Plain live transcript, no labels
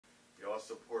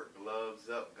support gloves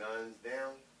up, guns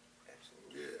down?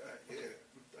 Absolutely. Yeah,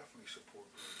 we definitely support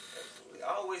that. Absolutely.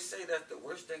 I always say that's the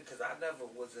worst thing because I never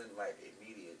was in like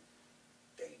immediate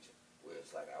danger where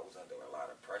it's like I was under a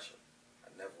lot of pressure. I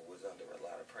never was under a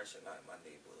lot of pressure, not in my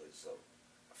neighborhood. So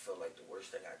I felt like the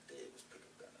worst thing I did was pick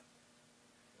a gun up.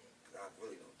 Because I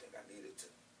really don't think I needed to.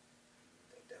 I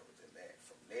think that was in that.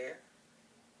 From there,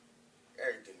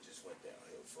 everything just went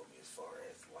downhill for me as far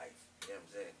as life. You know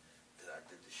what I'm saying? Because I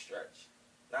did the stretch.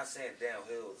 Not saying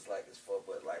downhill is like as far,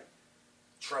 but like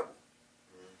trouble.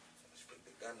 Just pick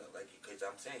the gun up, like you, because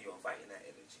I'm saying you're inviting that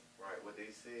energy. Right, what they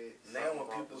said. Now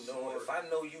when people know, if I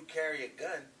know you carry a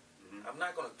gun, I'm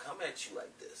not gonna come at you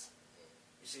like this.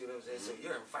 You see what I'm saying? So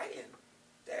you're inviting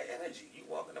that energy. You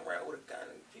walking around with a gun,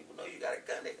 and people know you got a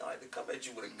gun. They gonna have to come at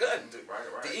you with a gun to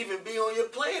even be on your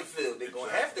playing field. They're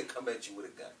gonna have to come at you with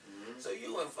a gun. So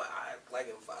you invite, like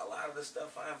a lot of the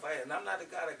stuff I invite, and I'm not the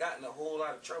guy that got in a whole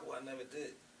lot of trouble. I never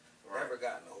did. Never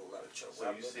got in a whole lot of trouble. So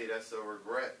you say that's a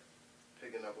regret,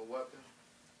 picking up a weapon?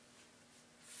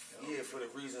 Yeah, for the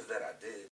reasons that I did.